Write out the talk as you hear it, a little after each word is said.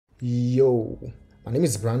Yo, my name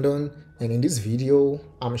is Brandon, and in this video,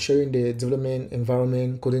 I'm sharing the development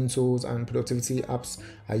environment, coding tools, and productivity apps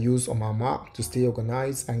I use on my Mac to stay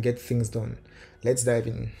organized and get things done. Let's dive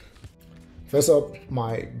in. First up,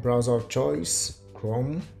 my browser of choice,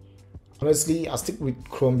 Chrome. Honestly, I stick with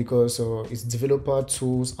Chrome because its developer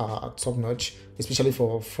tools are top notch, especially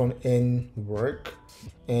for front end work.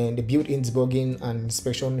 And the built in debugging and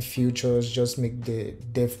inspection features just make the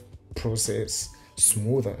dev process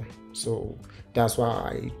smoother. So that's why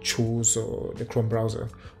I chose the Chrome browser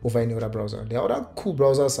over any other browser. There are other cool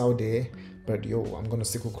browsers out there, but I'm gonna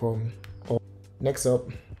stick with Chrome. Next up,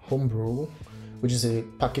 Homebrew, which is a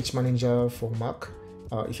package manager for Mac.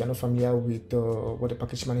 If you're not familiar with what a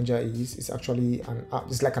package manager is, it's actually an app.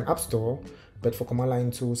 It's like an app store, but for command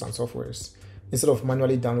line tools and softwares. Instead of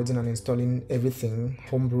manually downloading and installing everything,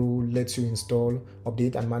 Homebrew lets you install,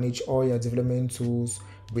 update, and manage all your development tools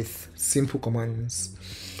with simple commands.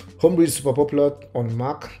 Homebrew is super popular on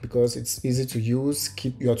Mac because it's easy to use,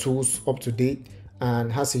 keep your tools up to date, and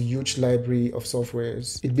has a huge library of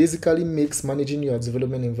softwares. It basically makes managing your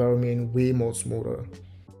development environment way more smoother.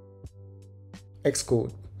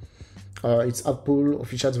 Xcode. It's Apple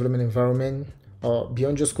official development environment.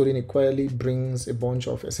 Beyond just coding, it quietly brings a bunch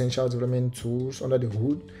of essential development tools under the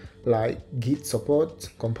hood, like Git support,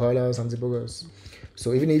 compilers, and debuggers.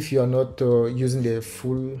 So even if you are not using the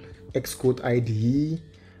full Xcode IDE,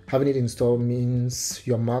 having it installed means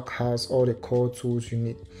your Mac has all the core tools you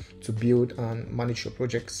need to build and manage your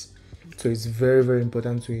projects. So it's very, very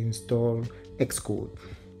important to install Xcode.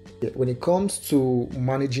 When it comes to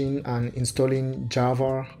managing and installing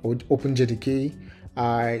Java or OpenJDK,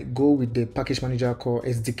 I go with the package manager called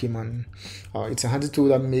SDKman. It's a handy tool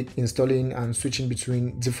that makes installing and switching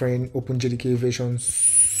between different OpenJDK versions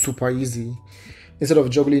super easy. Instead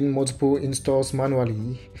of juggling multiple installs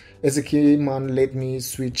manually, SDKman let me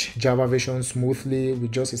switch Java versions smoothly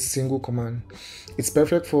with just a single command. It's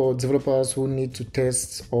perfect for developers who need to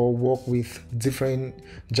test or work with different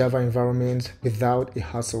Java environments without a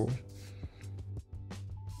hassle.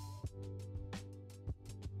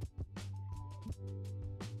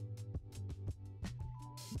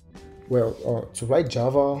 Well, to write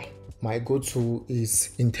Java, my go-to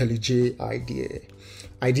is IntelliJ IDEA.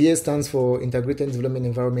 IDEA stands for Integrated Development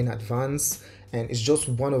Environment Advanced, and it's just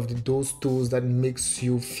one of those tools that makes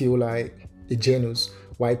you feel like a genius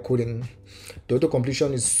while coding. The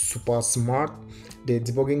auto-completion is super smart, the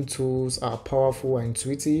debugging tools are powerful and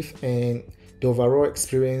intuitive, and the overall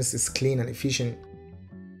experience is clean and efficient.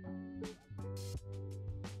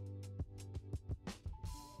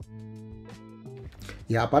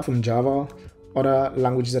 Yeah, apart from Java, other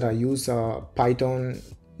languages that I use are Python,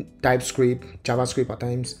 TypeScript, JavaScript at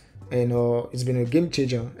times, and it's been a game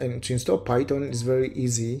changer. And to install Python is very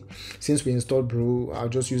easy. Since we installed Brew, I'll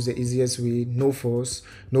just use the easiest way, no force,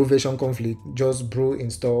 no version conflict, just Brew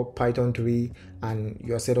install Python 3 and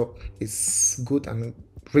your setup is good and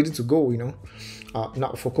ready to go.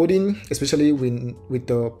 Now for coding, especially with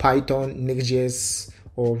the Python, Next.js,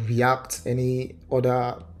 or React, any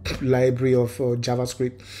other library of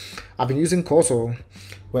JavaScript, I've been using Cursor.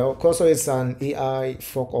 Well, Cursor is an AI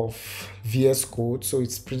fork of VS Code, so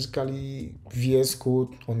it's basically VS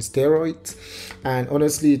Code on steroids, and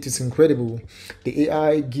honestly, it is incredible. The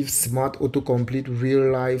AI gives smart autocomplete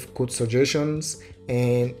real-life code suggestions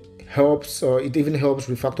and helps. It even helps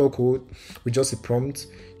refactor code with just a prompt.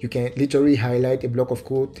 You can literally highlight a block of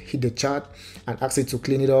code, hit the chat, and ask it to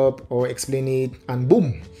clean it up or explain it, and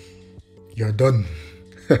boom, you're done.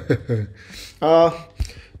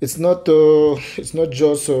 It's not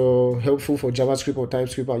just helpful for JavaScript or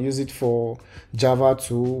TypeScript. I use it for Java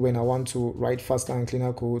too when I want to write faster and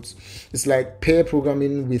cleaner codes. It's like pair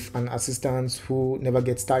programming with an assistant who never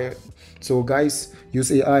gets tired. So guys,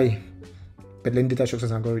 use AI, but learn data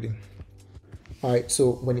structures and algorithm. Alright,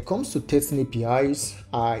 so when it comes to testing APIs,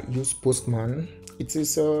 I use Postman. It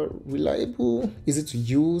is reliable, easy to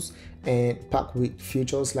use, and packed with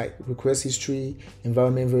features like request history,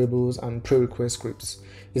 environment variables, and pre-request scripts.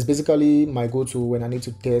 It's basically my go-to when I need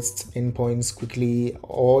to test endpoints quickly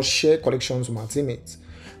or share collections with my teammates.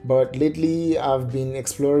 But lately, I've been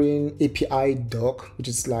exploring API Doc, which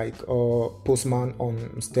is like Postman on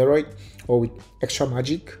steroid or with extra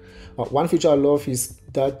magic. One feature I love is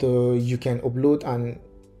that you can upload an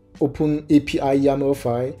open API YAML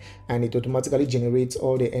file and it automatically generates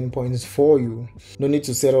all the endpoints for you. No need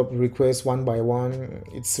to set up requests one by one.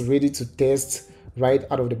 It's ready to test right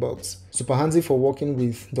out of the box. Super handy for working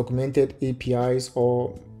with documented APIs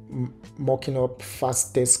or mocking up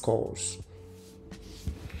fast test calls.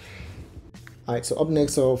 Alright, so up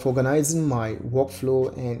next, for organizing my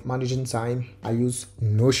workflow and managing time, I use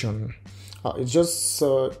Notion.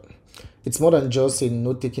 It's more than just a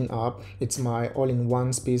note-taking app. It's my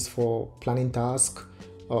all-in-one space for planning tasks,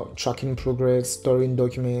 tracking progress, storing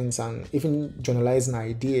documents, and even journalizing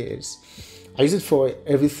ideas. I use it for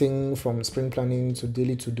everything from sprint planning to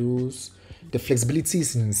daily to-dos. The flexibility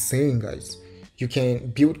is insane, guys. You can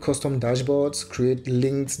build custom dashboards, create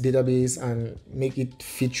linked database, and make it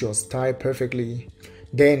fit your style perfectly.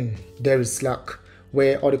 Then there is Slack,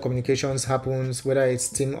 where all the communications happens, whether it's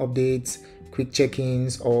team updates, quick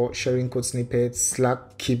check-ins, or sharing code snippets.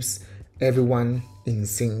 Slack keeps everyone in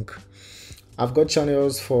sync. I've got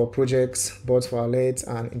channels for projects, bots for alerts,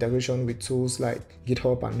 and integration with tools like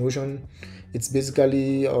GitHub and Notion. It's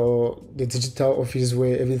basically the digital office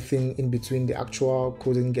where everything in between the actual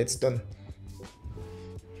coding gets done.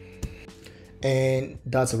 And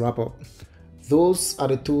that's a wrap up. Those are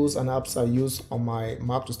the tools and apps I use on my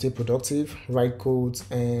Mac to stay productive, write codes,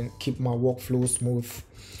 and keep my workflow smooth.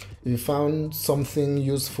 If you found something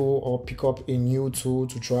useful or pick up a new tool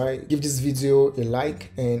to try, give this video a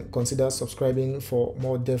like and consider subscribing for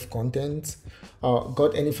more dev content.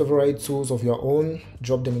 Got any favorite tools of your own?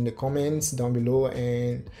 Drop them in the comments down below,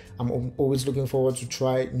 and I'm always looking forward to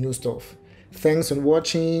try new stuff. Thanks for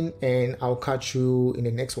watching, and I'll catch you in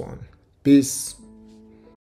the next one. Peace.